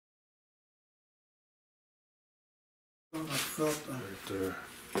I felt right there.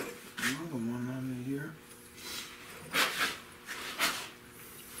 Another one under here.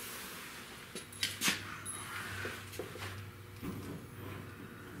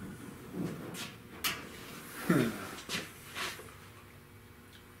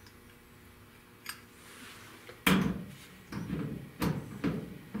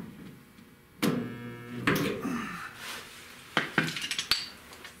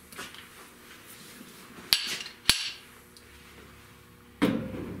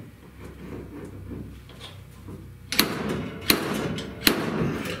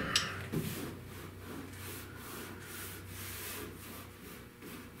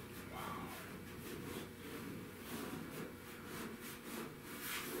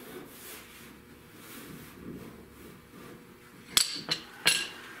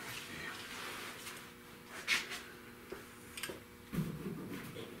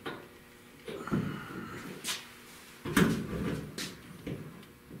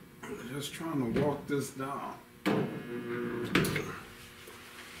 Just trying to walk this down.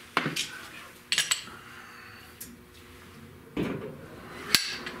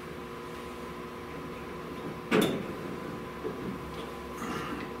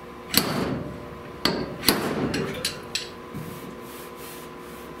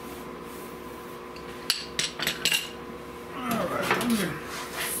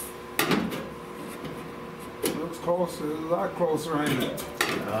 Looks closer, a lot closer, ain't it?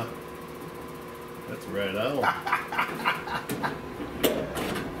 Yeah. That's right on.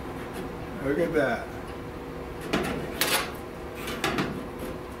 Look at that.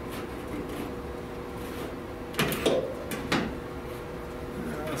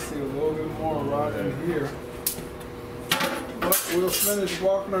 I see a little bit more right in here. But we'll finish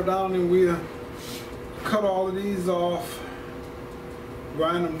walking her down and we'll cut all of these off,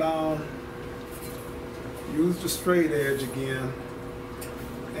 grind them down, use the straight edge again,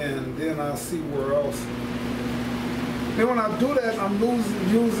 and then I'll see where else. Then when I do that, I'm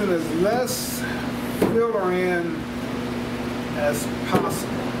using as less filler in as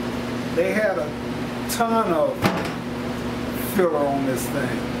possible. They had a ton of filler on this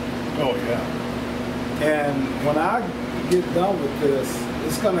thing. Oh yeah. And when I get done with this,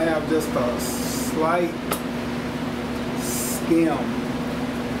 it's gonna have just a slight skim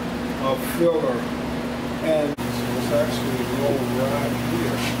of filler. And it's actually rolled right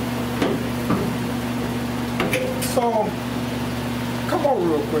here. So, come on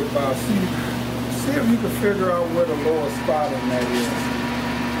real quick, Bob. See if you can figure out where the lower spot in that is.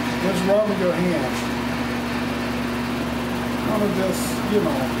 Just rub with your hand. Kind of just, you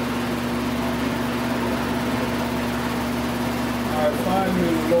know. Alright, find me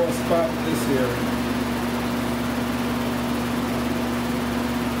the lower spot in this area.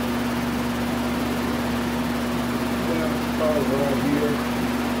 Yeah, probably right here.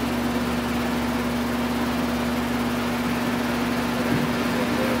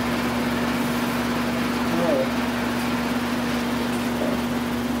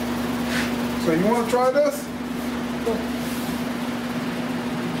 So you want to try this?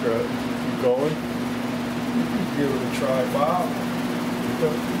 Try it. Keep going. Give it a try, Bob.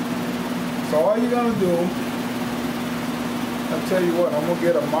 So all you're gonna do, I'll tell you what, I'm gonna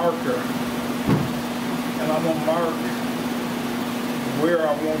get a marker and I'm gonna mark where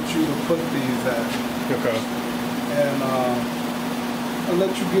I want you to put these at. Okay. And I'll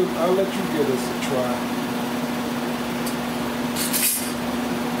let you give this a try.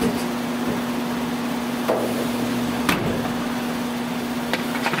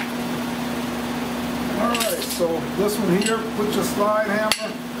 So this one here, put your slide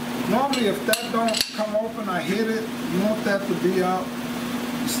hammer. Normally if that don't come open, I hit it. You want that to be up.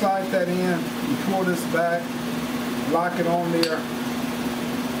 You slide that in, you pull this back, lock it on there.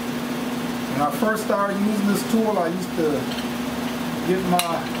 When I first started using this tool, I used to get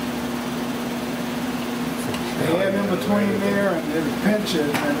my head in between there and then pinch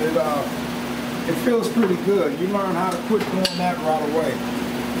it, and it feels pretty good. You learn how to quit doing that right away.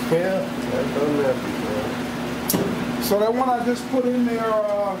 Yeah, I've done that before. So that one I just put in there,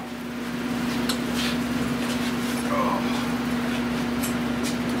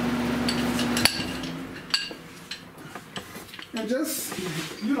 and just,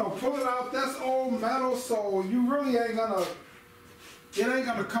 you know, pull it out. That's old metal, so you really ain't gonna, it ain't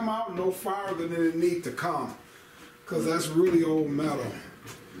gonna come out no farther than it need to come, because that's really old metal.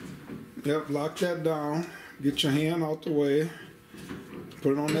 Yep, lock that down. Get your hand out the way.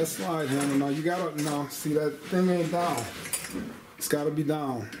 Put it on that slide hammer. Now you gotta, no, see that thing ain't down. It's gotta be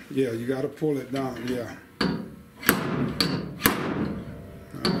down. Yeah, you gotta pull it down, yeah.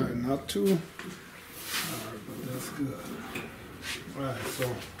 Alright, not too. Alright, put that That's good. All right,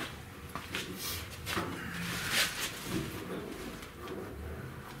 so I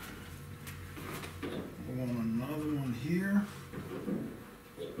want another one here.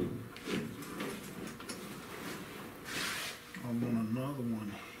 I want another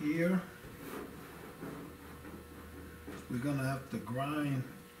one here. We're gonna have to grind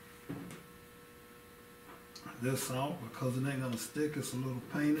this out because it ain't gonna stick. It's a little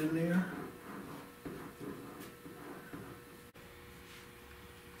paint in there.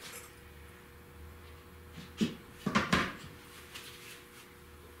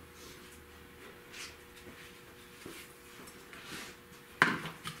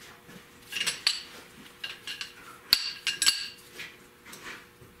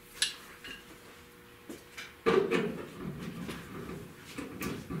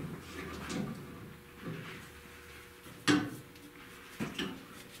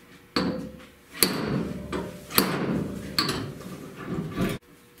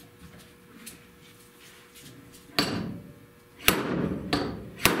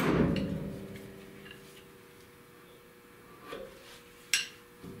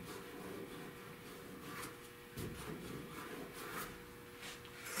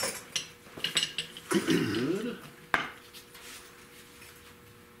 Good.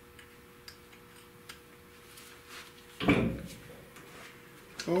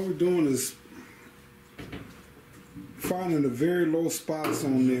 All we're doing is finding the very low spots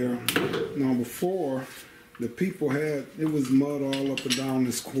on there. Now before, the people had, it was mud all up and down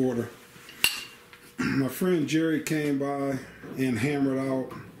this quarter. My friend Jerry came by and hammered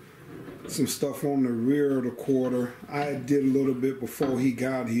out some stuff on the rear of the quarter. I did a little bit before he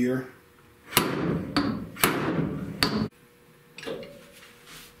got here.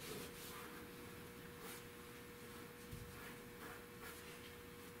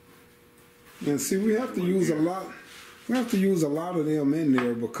 And see, we have to use a lot. We have to use a lot of them in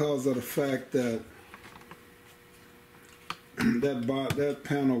there because of the fact that that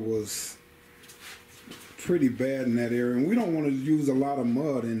panel was pretty bad in that area, and we don't want to use a lot of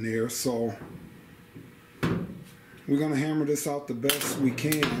mud in there. So we're gonna hammer this out the best we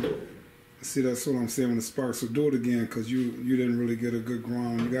can. See, that's what I'm saying with the spark. So do it again because you didn't really get a good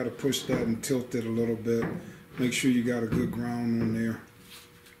ground. You got to push that and tilt it a little bit. Make sure you got a good ground on there.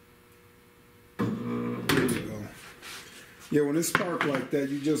 There you go. Yeah, when it sparks like that,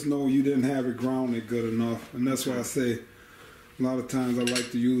 you just know you didn't have it grounded good enough. And that's why I say a lot of times I like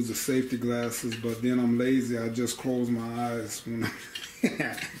to use the safety glasses, but then I'm lazy. I just close my eyes when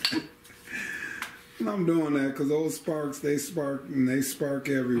I'm doing that because those sparks, they spark and they spark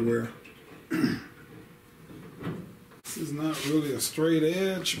everywhere. This is not really a straight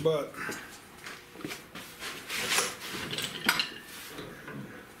edge, but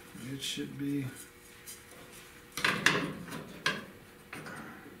it should be.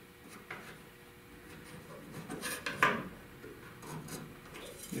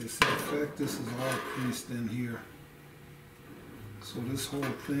 Yes, in fact, this is all creased in here. So this whole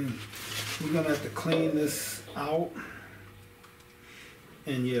thing, we're gonna have to clean this out.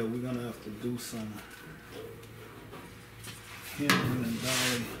 And yeah, we're gonna have to do some hammering and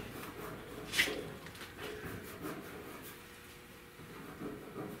dolly.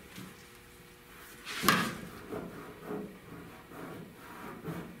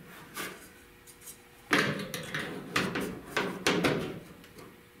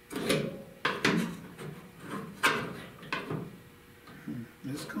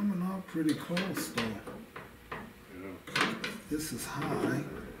 It's coming out pretty close though. Yeah. This is high.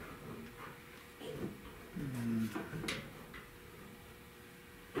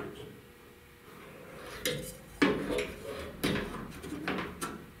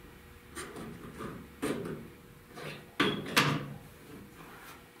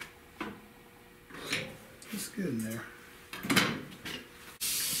 It's getting there.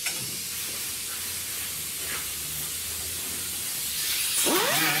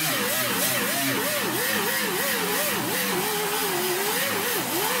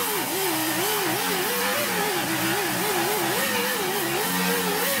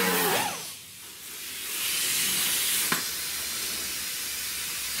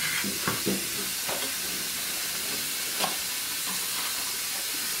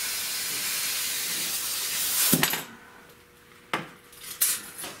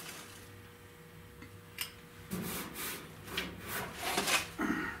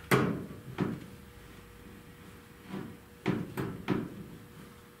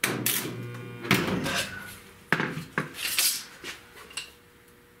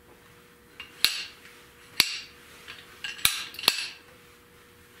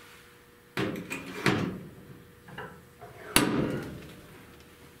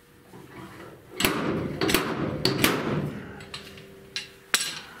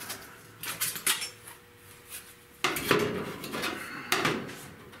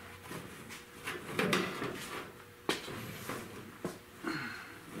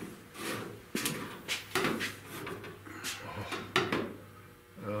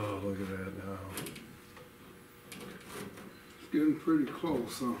 pretty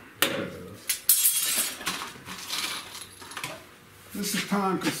close, so. This is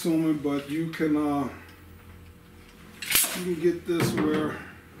time consuming, but you can get this where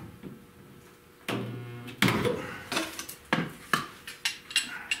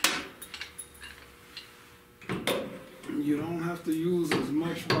you don't have to use as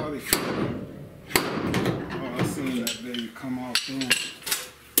much body fat. Oh, I seen that baby come out soon.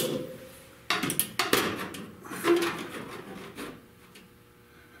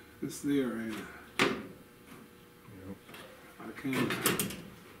 It's there, ain't it? Yep. I can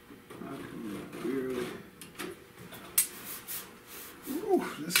barely. Ooh,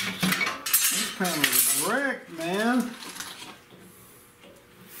 this kind of wrecked, man.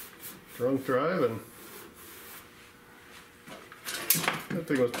 Drunk driving. That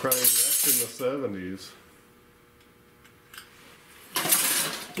thing was probably wrecked in the 70s.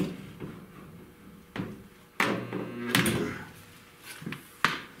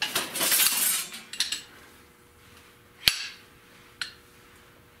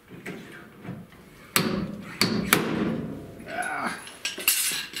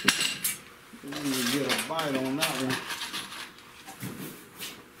 Get a bite on that one.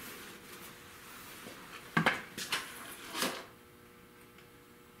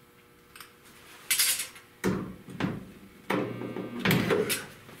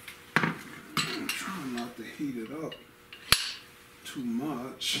 I'm trying not to heat it up too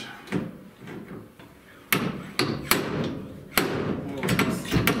much. Oh,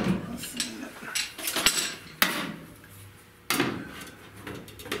 I seen it.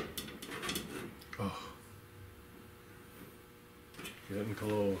 Oh. Getting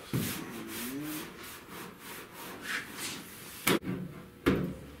close.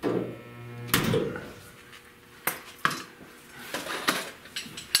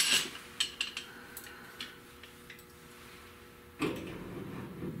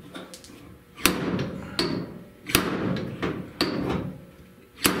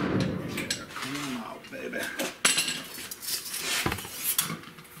 Come on out, baby.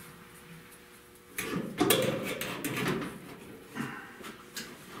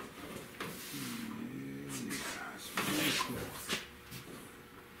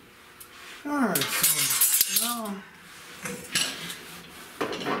 Alright, so now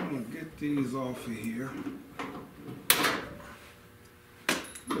I'm gonna get these off of here.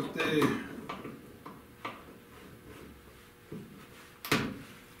 But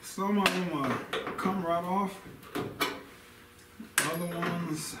some of them come right off. Other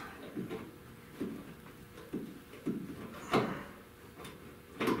ones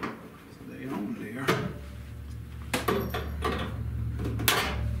stay on there.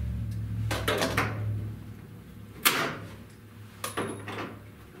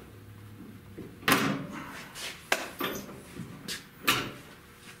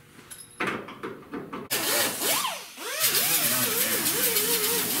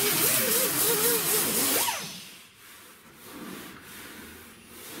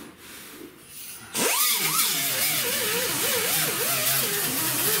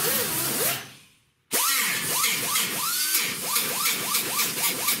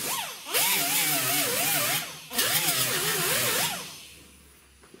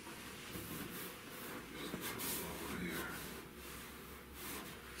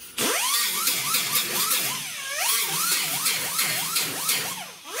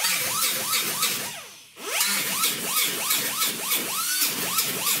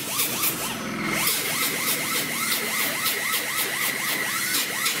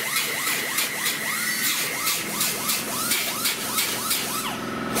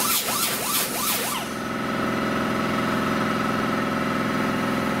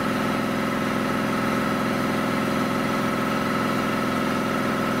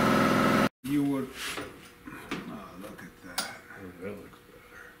 You would, oh, look at that. Oh, that looks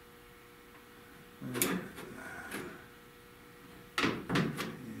better. Look at that.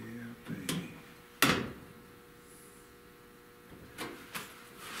 Yeah, baby.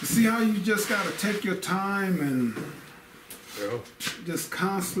 You see how you just gotta take your time and Yeah. just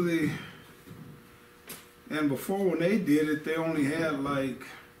constantly, and before when they did it, they only had like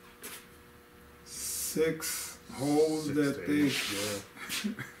 6 holes 6 that to they, 8,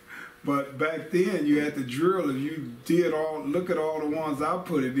 yeah. but back then you had to drill. If you did look at all the ones I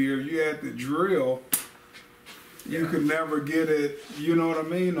put in here, if you had to drill, you could never get it, you know what I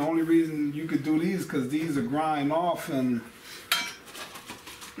mean? The only reason you could do these because these are grind off and,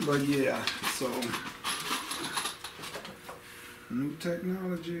 but yeah, so. New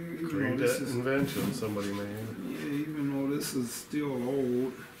technology, even Great though this is, invention somebody made. yeah, even though this is still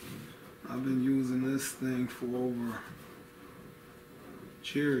old, I've been using this thing for over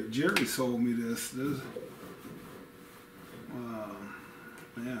Jerry sold me this.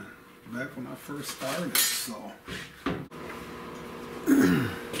 Man, back when I first started, so.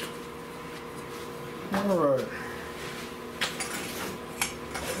 All right.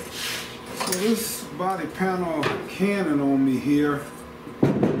 So this body panel Canon on me here,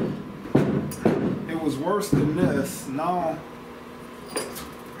 it was worse than this. Now,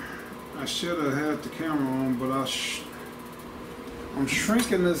 I should have had the camera on, but I'm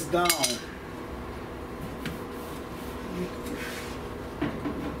shrinking this down.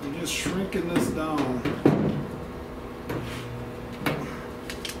 I'm just shrinking this down.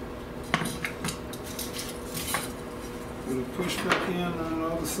 Will it push back in on the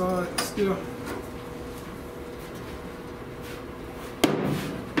other side still?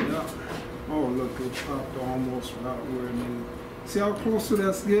 Yeah. Oh look, it popped almost right where it needed. See how closer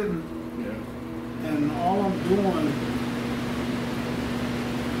that's getting? Yeah. And all I'm doing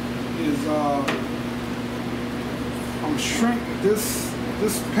is I'm shrinking this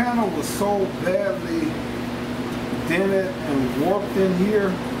panel was so badly dented and warped in here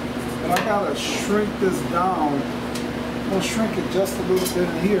that I gotta shrink this down. I'm gonna shrink it just a little bit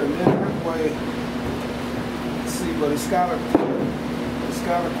in here, and then that way, let's see, but it's gotta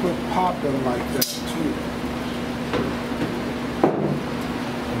quit popping like that too.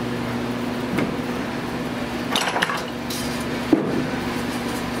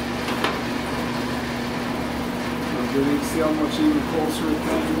 See how much even closer it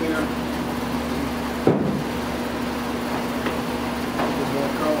came there?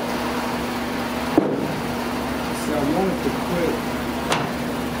 Back up. See, I want it to quit.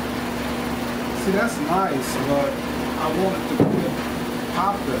 See, that's nice, but I want it to quit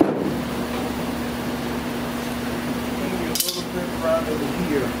popping. Maybe a little bit right over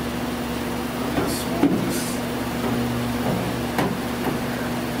here. I just want this.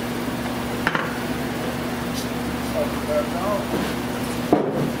 Back out.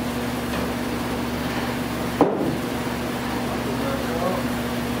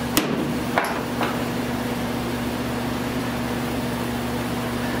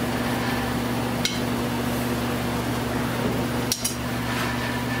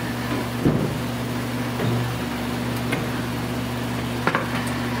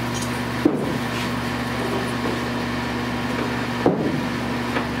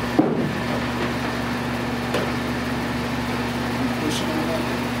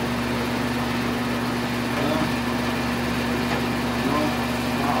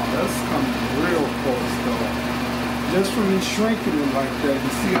 Just from me shrinking it like that, you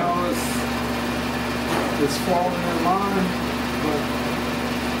see how it's falling in line? But,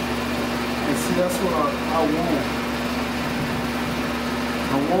 and see, that's what I want.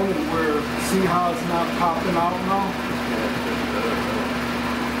 I want it where, see how it's not popping out now?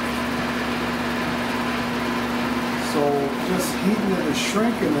 So just heating it and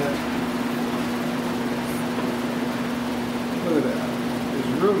shrinking it, look at that,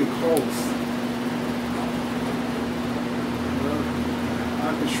 it's really close. I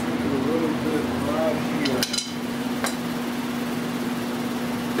can shrink it a little bit right here.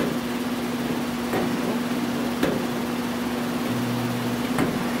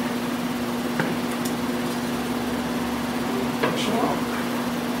 Push off.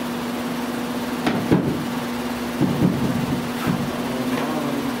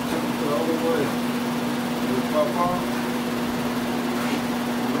 Take it the other way. Will it pop off?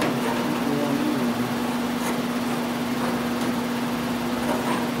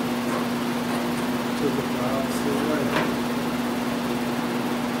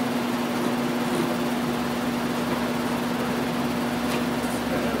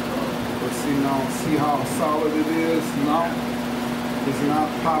 See how solid it is now? It's not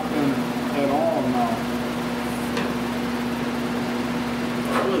popping at all now.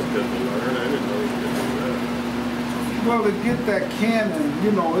 That was good to learn. I didn't know you could do that. Well, to get that Canon,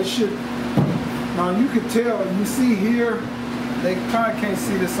 you know, it should. Now you can tell. You see here, they probably can't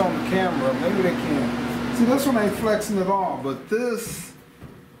see this on the camera. Maybe they can. See, this one ain't flexing at all. But this,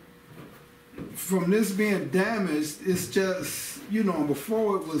 from this being damaged, it's just, you know,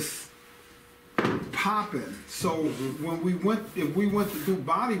 before it was popping. So when if we went to do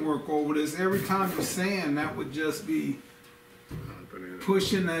body work over this, every time you're sand, that would just be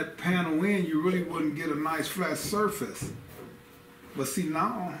pushing that panel in. You really wouldn't get a nice flat surface. But see,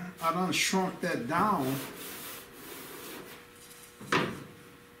 now I done shrunk that down.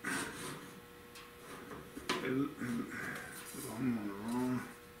 I'm on the wrong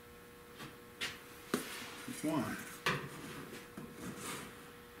one.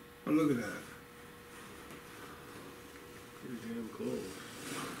 But look at that. Pretty damn close.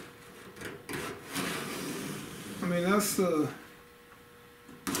 a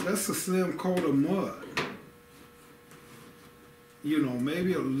slim coat of mud. You know,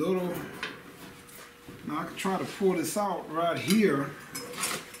 maybe a little. Now I can try to pull this out right here.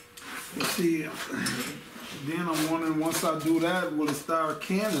 You see, then I'm wondering once I do that, will it start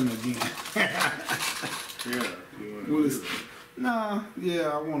canning again? Yeah. You want Will to it, do that. nah, yeah,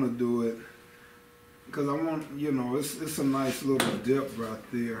 I want to do it. Cause I want, you know, it's a nice little dip right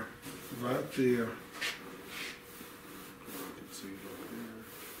there. Right there. You can see it up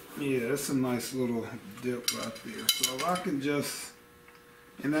there. Yeah, it's a nice little dip right there. So if I can just,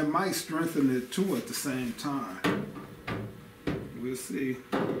 and that might strengthen it too at the same time. We'll see.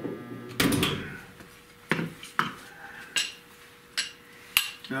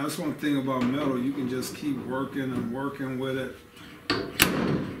 Now that's one thing about metal, you can just keep working and working with it.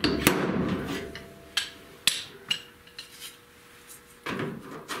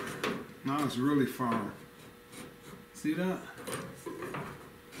 Now it's really firm. See that?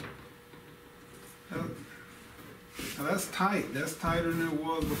 Now that's tight. That's tighter than it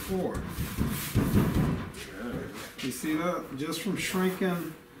was before. Yeah. You see that? Just from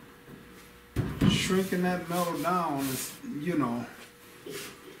shrinking that metal down, is, you know.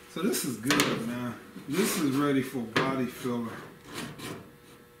 So this is good, man. This is ready for body filler.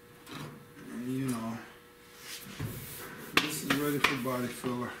 You know, this is ready for body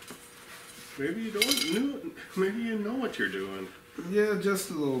filler. Maybe you don't know. Maybe you know what you're doing. Yeah,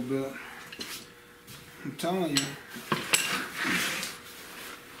 just a little bit. I'm telling you.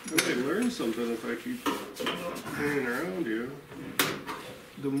 I might learn something if I keep hanging around you.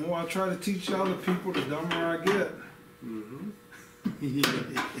 The more I try to teach other people, the dumber I get. Mm-hmm.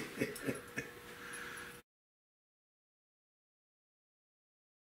 Yeah.